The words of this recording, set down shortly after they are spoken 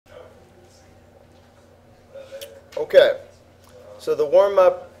Okay, so the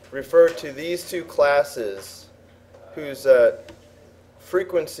warm-up referred to these two classes whose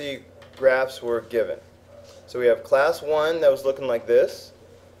frequency graphs were given. So we have class 1 that was looking like this,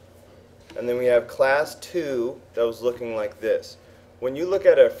 and then we have class 2 that was looking like this. When you look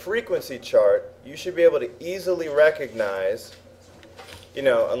at a frequency chart, you should be able to easily recognize,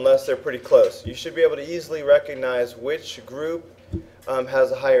 unless they're pretty close, you should be able to easily recognize which group has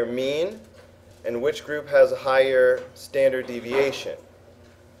a higher mean and which group has a higher standard deviation.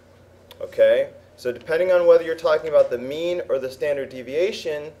 Okay? So depending on whether you're talking about the mean or the standard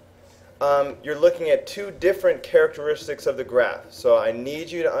deviation, you're looking at two different characteristics of the graph. So I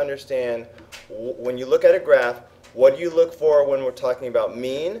need you to understand, when you look at a graph, what do you look for when we're talking about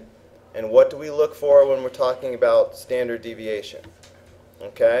mean, and what do we look for when we're talking about standard deviation?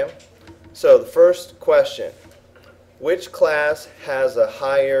 Okay? So the first question, which class has a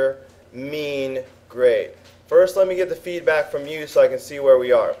higher mean grade? First, let me get the feedback from you so I can see where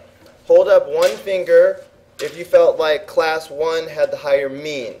we are. Hold up one finger if you felt like class 1 had the higher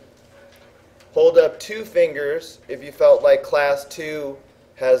mean. Hold up 2 fingers if you felt like class 2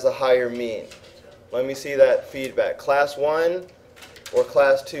 has a higher mean. Let me see that feedback. Class 1 or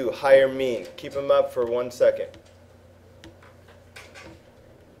class 2, higher mean. Keep them up for 1 second.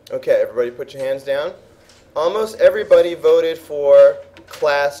 Okay, everybody put your hands down. Almost everybody voted for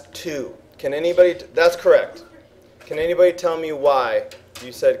class 2. Can anybody, that's correct. Can anybody tell me why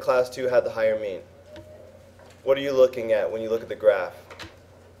you said class 2 had the higher mean? What are you looking at when you look at the graph?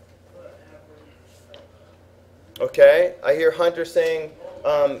 Okay, I hear Hunter saying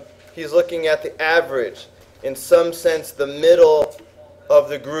he's looking at the average, in some sense the middle of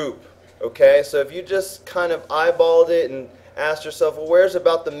the group. Okay, so if you just kind of eyeballed it and asked yourself, well, where's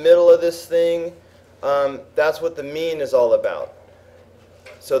about the middle of this thing? That's what the mean is all about.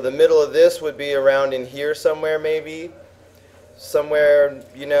 So the middle of this would be around in here somewhere, maybe somewhere,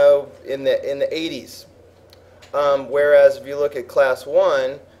 in the 80s. Whereas if you look at class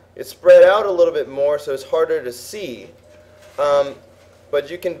 1, it's spread out a little bit more, so it's harder to see. But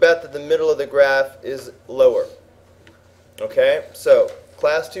you can bet that the middle of the graph is lower. Okay, so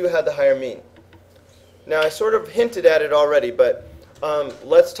class 2 had the higher mean. Now I sort of hinted at it already, but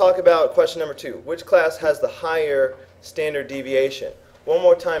let's talk about question number 2. Which class has the higher standard deviation? One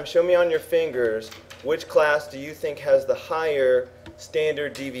more time, show me on your fingers, which class do you think has the higher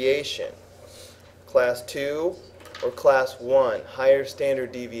standard deviation? Class 2 or class 1, higher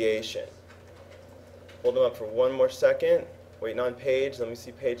standard deviation? Hold them up for 1 more second. Waiting on Paige. Let me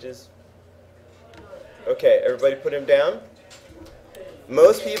see Paige's. Okay, everybody put him down.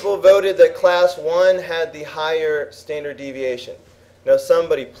 Most people voted that class 1 had the higher standard deviation. Now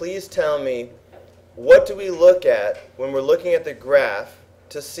somebody please tell me, what do we look at when we're looking at the graph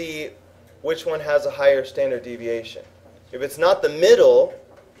to see which one has a higher standard deviation? If it's not the middle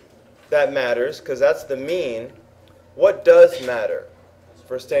that matters, because that's the mean, what does matter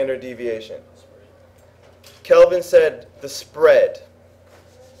for standard deviation? Kelvin said the spread.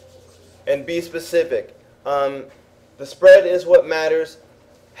 And be specific. The spread is what matters.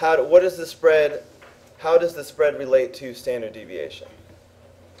 How does the spread relate to standard deviation?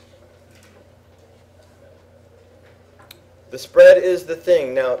 The spread is the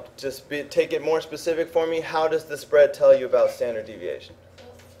thing. Now, just take it more specific for me. How does the spread tell you about standard deviation?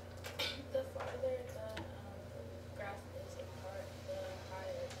 The farther the graph is apart, the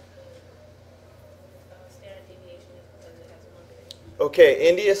higher the standard deviation is because it has one gradient. Okay,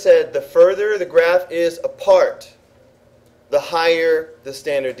 India said the further the graph is apart, the higher the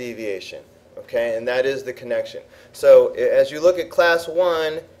standard deviation. Okay, and that is the connection. So as you look at class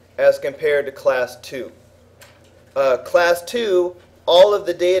 1 as compared to class 2. Class 2, all of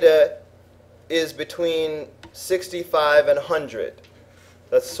the data is between 65 and 100.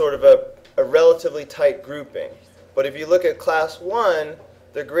 That's sort of a relatively tight grouping. But if you look at class 1,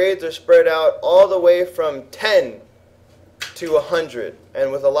 the grades are spread out all the way from 10 to 100, and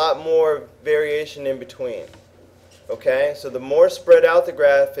with a lot more variation in between. Okay, so the more spread out the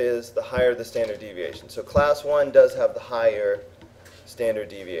graph is, the higher the standard deviation. So class 1 does have the higher standard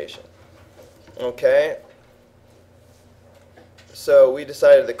deviation. Okay, so we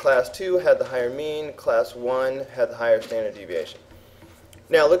decided that class 2 had the higher mean, class 1 had the higher standard deviation.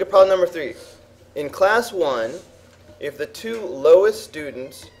 Now look at problem number 3. In class 1, if the 2 lowest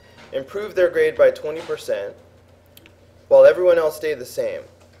students improved their grade by 20%, while everyone else stayed the same,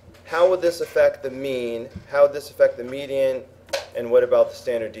 how would this affect the mean? How would this affect the median? And what about the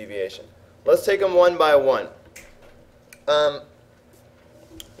standard deviation? Let's take them one by one.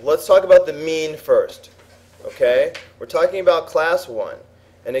 Let's talk about the mean first. Okay? We're talking about class 1.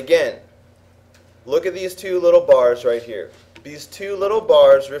 And again, look at these two little bars right here. These two little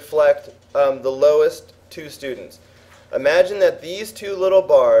bars reflect the lowest two students. Imagine that these two little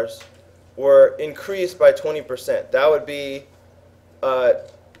bars were increased by 20%. That would be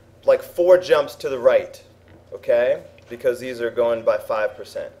like 4 jumps to the right, okay? Because these are going by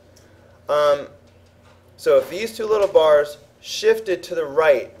 5%. So if these two little bars shifted to the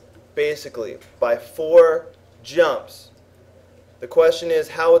right, basically, by 4 jumps, the question is,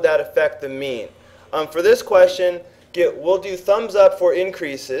 how would that affect the mean? For this question, we'll do thumbs up for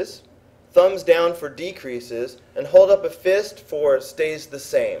increases, thumbs down for decreases, and hold up a fist for stays the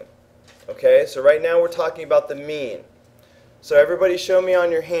same. Okay, so right now we're talking about the mean. So everybody show me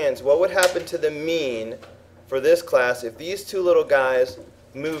on your hands, what would happen to the mean for this class if these two little guys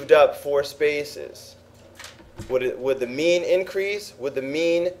moved up 4 spaces? Would the mean increase, would the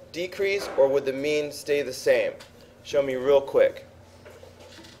mean decrease, or would the mean stay the same? Show me real quick.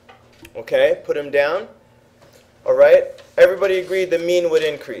 Okay, put them down. All right, everybody agreed the mean would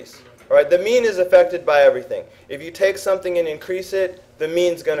increase. All right, the mean is affected by everything. If you take something and increase it, the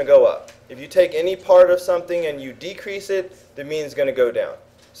mean's going to go up. If you take any part of something and you decrease it, the mean's going to go down.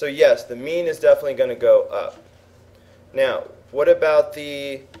 So yes, the mean is definitely going to go up. Now, what about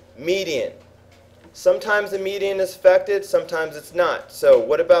the median? Sometimes the median is affected, sometimes it's not. So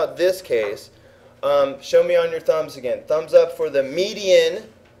what about this case? Show me on your thumbs again. Thumbs up for the median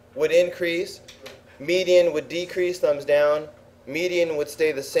would increase, median would decrease, thumbs down, median would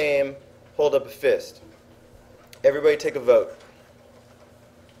stay the same, hold up a fist. Everybody take a vote.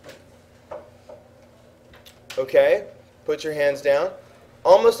 Okay, put your hands down.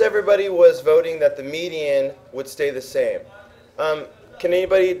 Almost everybody was voting that the median would stay the same. Can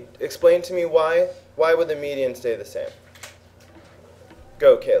anybody explain to me why? Why would the median stay the same?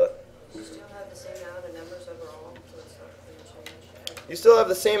 Go, Kayla. You still have the same amount of numbers overall, so it's not going to change. You still have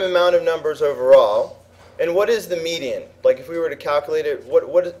the same amount of numbers overall. And what is the median? Like if we were to calculate it,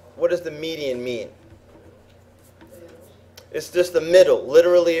 what does the median mean? It's just the middle.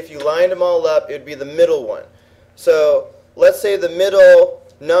 Literally, if you lined them all up, it would be the middle one. So let's say the middle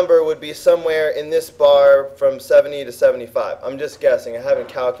number would be somewhere in this bar from 70 to 75. I'm just guessing. I haven't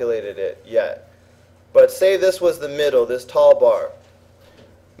calculated it yet. But say this was the middle, this tall bar.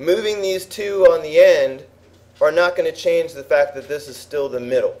 Moving these two on the end are not going to change the fact that this is still the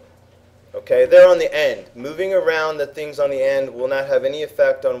middle. Okay, they're on the end. Moving around the things on the end will not have any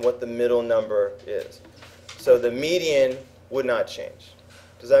effect on what the middle number is. So the median would not change.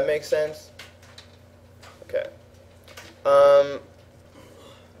 Does that make sense? Okay.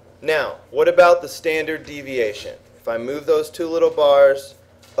 Now, what about the standard deviation? If I move those two little bars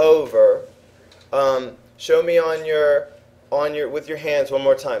over, show me with your hands one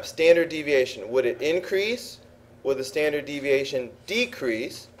more time. Standard deviation, would it increase? Would the standard deviation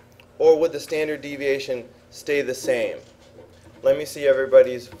decrease? Or would the standard deviation stay the same? Let me see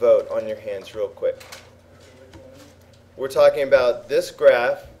everybody's vote on your hands real quick. We're talking about this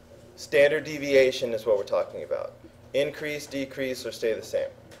graph. Standard deviation is what we're talking about. Increase, decrease, or stay the same.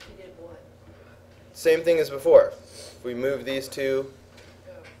 You did what? Same thing as before. We move these two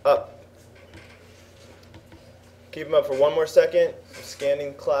up. Keep them up for one more second. I'm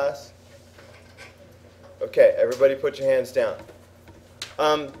scanning class. Okay, everybody put your hands down.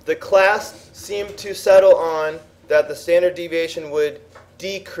 The class seemed to settle on that the standard deviation would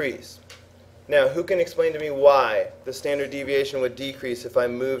decrease. Now, who can explain to me why the standard deviation would decrease if I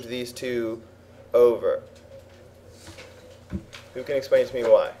moved these two over? Who can explain to me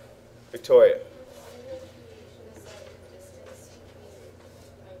why? Victoria.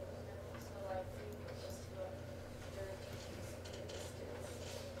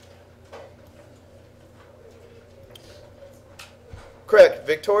 Correct.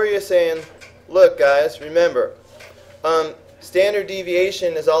 Victoria is saying, look guys, remember, standard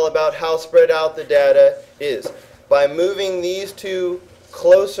deviation is all about how spread out the data is. By moving these two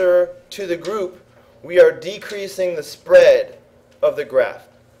closer to the group, we are decreasing the spread of the graph.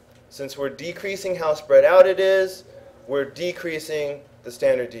 Since we're decreasing how spread out it is, we're decreasing the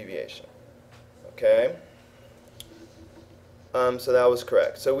standard deviation. Okay? So that was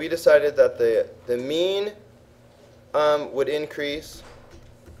correct. So we decided that the mean would increase,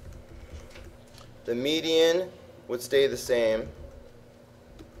 the median would stay the same,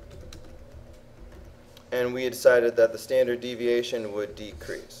 and we decided that the standard deviation would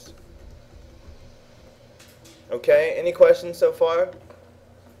decrease. Okay, any questions so far?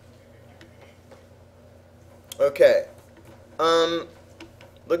 Okay,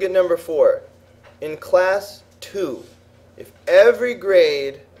 look at number 4. In class 2, if every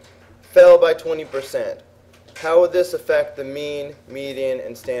grade fell by 20%, how would this affect the mean, median,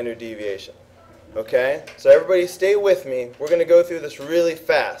 and standard deviation? Okay? So everybody stay with me. We're going to go through this really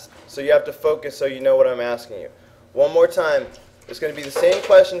fast. So you have to focus so you know what I'm asking you. One more time. It's going to be the same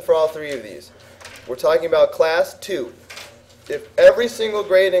question for all three of these. We're talking about class 2. If every single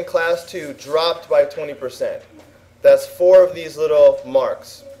grade in class 2 dropped by 20%, that's 4 of these little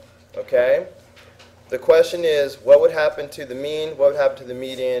marks. Okay? The question is, what would happen to the mean? What would happen to the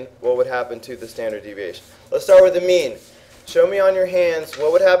median? What would happen to the standard deviation? Let's start with the mean. Show me on your hands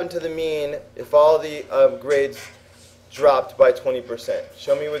what would happen to the mean if all the grades dropped by 20%.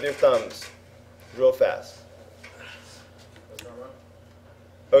 Show me with your thumbs, real fast.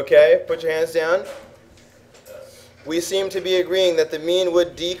 Okay, put your hands down. We seem to be agreeing that the mean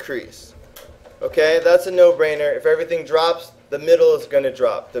would decrease. Okay, that's a no-brainer. If everything drops, the middle is going to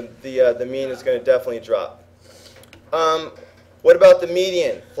drop. The mean is going to definitely drop. What about the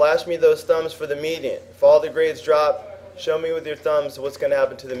median? Flash me those thumbs for the median. If all the grades drop, show me with your thumbs what's going to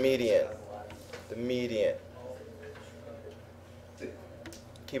happen to the median. The median.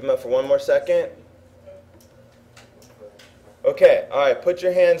 Keep them up for one more second. Okay, all right, put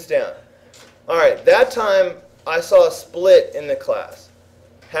your hands down. All right, that time I saw a split in the class.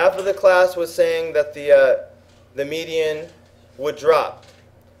 Half of the class was saying that the median would drop,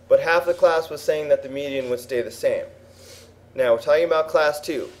 but half the class was saying that the median would stay the same. Now, we're talking about class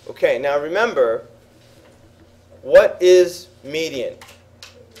 2. Okay, now remember, what is median?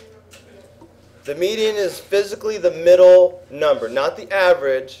 The median is physically the middle number, not the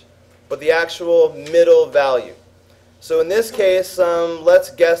average, but the actual middle value. So in this case, let's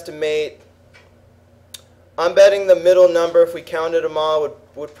guesstimate. I'm betting the middle number, if we counted them all,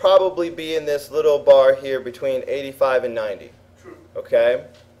 would probably be in this little bar here between 85 and 90. Okay?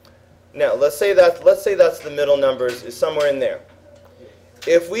 Now, let's say that's the middle numbers is somewhere in there.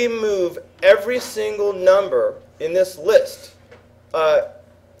 If we move every single number in this list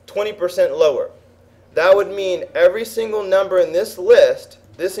 20% lower, that would mean every single number in this list,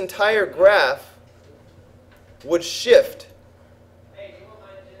 this entire graph, would shift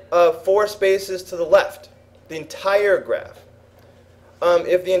 4 spaces to the left. The entire graph.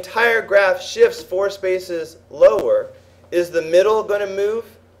 If the entire graph shifts 4 spaces lower, is the middle going to move,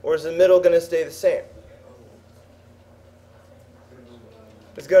 or is the middle going to stay the same?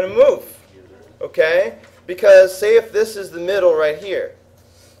 It's going to move. Okay? Because say if this is the middle right here,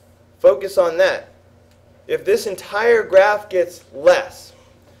 focus on that. If this entire graph gets less,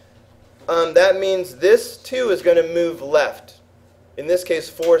 that means this too is going to move left. In this case,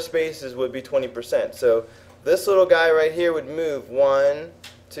 4 spaces would be 20%. So this little guy right here would move 1,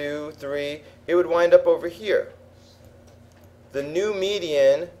 2, 3. It would wind up over here. The new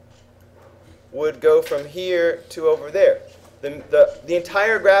median would go from here to over there. The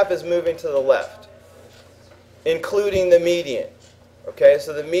entire graph is moving to the left, including the median. Okay,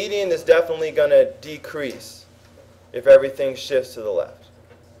 so the median is definitely going to decrease if everything shifts to the left.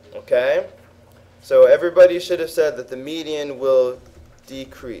 Okay? So everybody should have said that the median will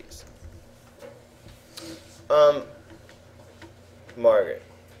decrease. Margaret,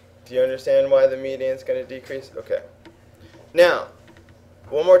 do you understand why the median is going to decrease? Okay. Now,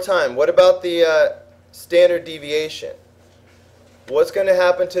 one more time. What about the standard deviation? What's going to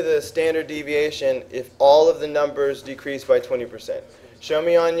happen to the standard deviation if all of the numbers decrease by 20%? Show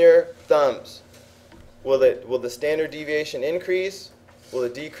me on your thumbs. Will the standard deviation increase? Will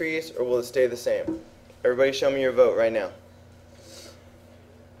it decrease? Or will it stay the same? Everybody show me your vote right now.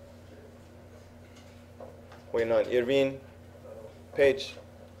 Waiting on Irvine, Paige.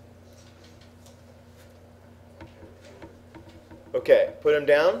 Okay, put them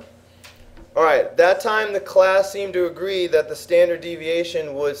down. All right, that time the class seemed to agree that the standard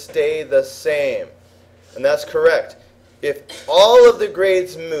deviation would stay the same. And that's correct. If all of the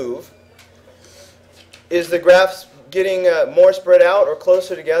grades move, is the graph getting more spread out or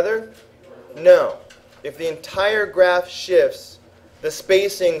closer together? No. If the entire graph shifts, the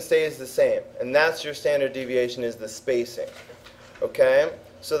spacing stays the same. And that's your standard deviation, is the spacing. Okay?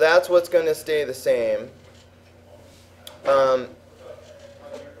 So that's what's going to stay the same.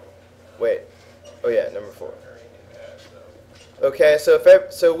 Wait. Oh yeah, number 4. Okay,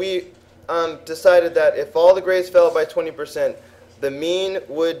 so we decided that if all the grades fell by 20%, the mean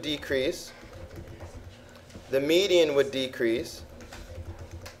would decrease, the median would decrease,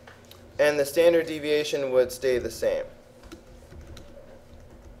 and the standard deviation would stay the same.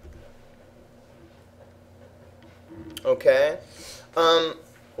 Okay?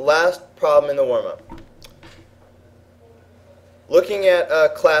 Last problem in the warm-up. Looking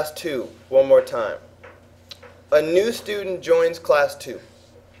at class 2 one more time. A new student joins class 2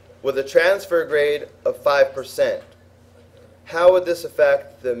 with a transfer grade of 5%. how would this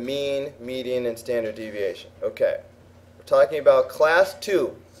affect the mean, median, and standard deviation? Okay, we're talking about class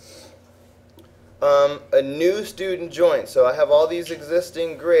 2. A new student joins. So I have all these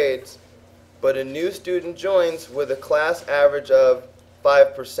existing grades, but a new student joins with a class average of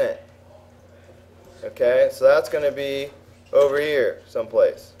 5%. Okay, so that's going to be over here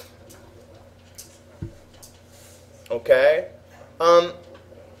someplace. Okay,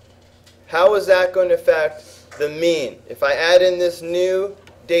 how is that going to affect the mean? If I add in this new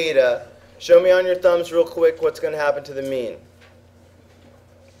data, show me on your thumbs real quick what's going to happen to the mean.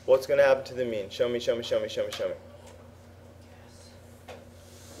 What's going to happen to the mean? Show me, show me, show me, show me, show me.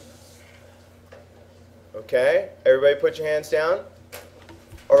 Okay, everybody put your hands down.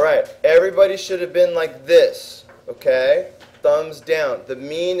 All right, everybody should have been like this, okay? Thumbs down. The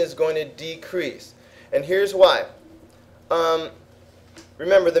mean is going to decrease. And here's why.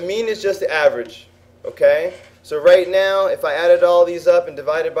 Remember, the mean is just the average, okay? So right now, if I added all these up and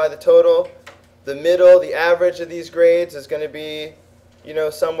divided by the total, the middle, the average of these grades is going to be, you know,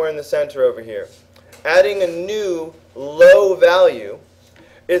 somewhere in the center over here. Adding a new low value,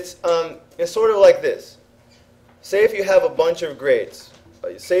 it's sort of like this. Say if you have a bunch of grades.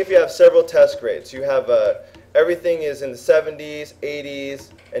 Say if you have several test grades. You have everything is in the 70s,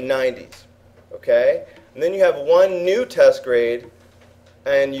 80s, and 90s, okay? And then you have one new test grade,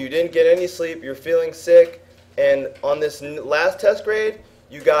 and you didn't get any sleep, you're feeling sick, and on this last test grade,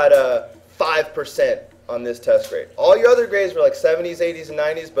 you got 5% on this test grade. All your other grades were like 70s, 80s, and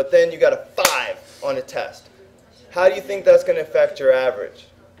 90s, but then you got a 5 on a test. How do you think that's going to affect your average?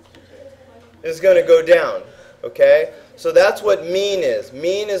 It's going to go down, okay? So that's what mean is.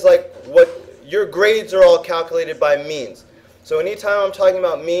 Mean is like what your grades are all calculated by means. So anytime I'm talking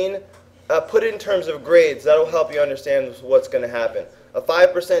about mean, put it in terms of grades. That'll help you understand what's going to happen. A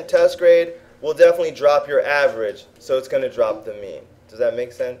 5% test grade will definitely drop your average, so it's going to drop the mean. Does that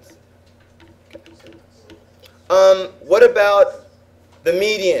make sense? Okay. What about the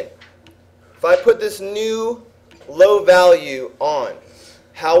median? If I put this new low value on,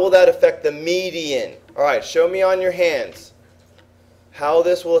 how will that affect the median? All right, show me on your hands how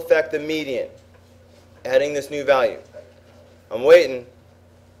this will affect the median, adding this new value. I'm waiting.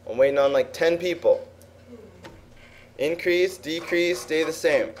 I'm waiting on like 10 people. Increase, decrease, stay the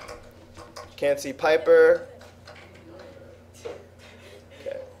same. Can't see Piper.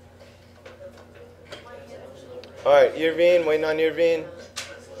 Okay. All right, Irvine, waiting on Irvine.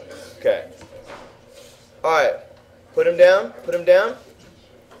 Okay. All right, put him down, put him down.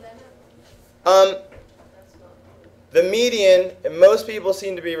 The median, and most people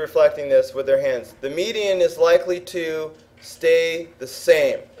seem to be reflecting this with their hands, the median is likely to stay the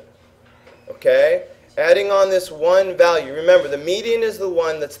same. Okay? Adding on this one value. Remember, the median is the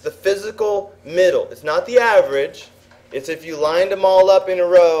one that's the physical middle. It's not the average. It's if you lined them all up in a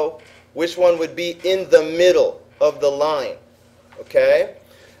row, which one would be in the middle of the line. Okay?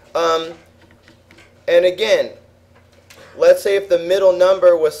 And again, let's say if the middle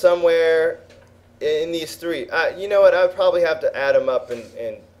number was somewhere in these three. You know what? I would probably have to add them up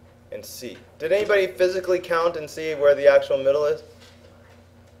and see. Did anybody physically count and see where the actual middle is?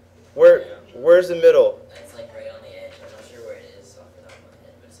 Where's the middle? It's like right on the edge. I'm not sure where it is off the top of my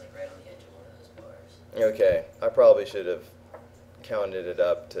head, but it's like right on the edge of one of those bars. Okay. I probably should have counted it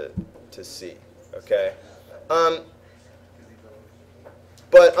up to see. Okay.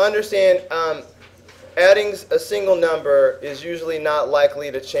 But understand, adding a single number is usually not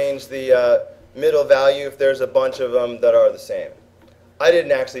likely to change the middle value if there's a bunch of them that are the same. I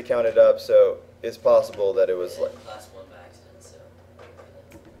didn't actually count it up, so it's possible that it was like... Class 1 by accident, so...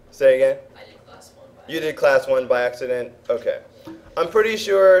 Say again? I did class 1 by accident. You did class 1 by accident? Okay. I'm pretty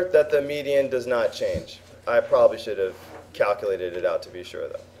sure that the median does not change. I probably should have calculated it out to be sure,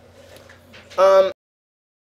 though.